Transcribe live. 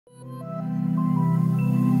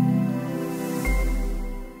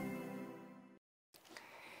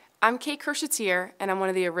I'm Kate Crochetier, and I'm one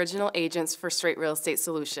of the original agents for Straight Real Estate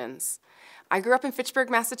Solutions. I grew up in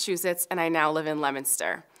Fitchburg, Massachusetts, and I now live in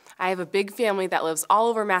Leominster. I have a big family that lives all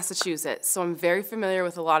over Massachusetts, so I'm very familiar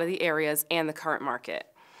with a lot of the areas and the current market.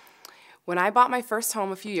 When I bought my first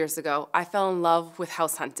home a few years ago, I fell in love with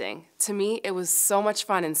house hunting. To me, it was so much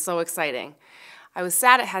fun and so exciting. I was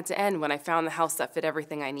sad it had to end when I found the house that fit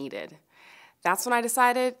everything I needed. That's when I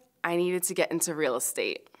decided I needed to get into real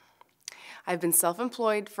estate. I've been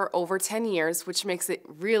self-employed for over 10 years, which makes it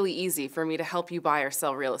really easy for me to help you buy or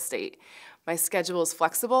sell real estate. My schedule is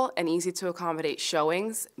flexible and easy to accommodate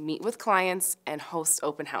showings, meet with clients, and host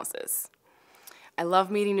open houses. I love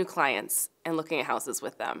meeting new clients and looking at houses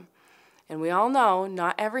with them. And we all know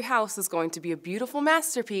not every house is going to be a beautiful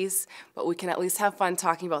masterpiece, but we can at least have fun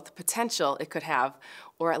talking about the potential it could have,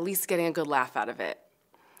 or at least getting a good laugh out of it.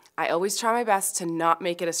 I always try my best to not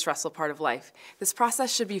make it a stressful part of life. This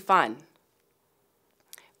process should be fun.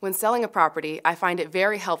 When selling a property, I find it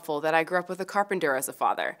very helpful that I grew up with a carpenter as a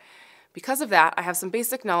father. Because of that, I have some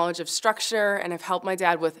basic knowledge of structure and have helped my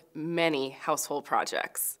dad with many household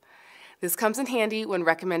projects. This comes in handy when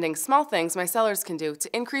recommending small things my sellers can do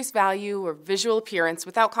to increase value or visual appearance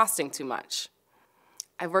without costing too much.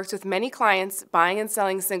 I've worked with many clients buying and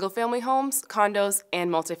selling single-family homes, condos, and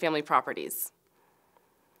multifamily properties.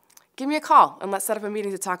 Give me a call and let's set up a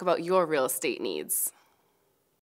meeting to talk about your real estate needs.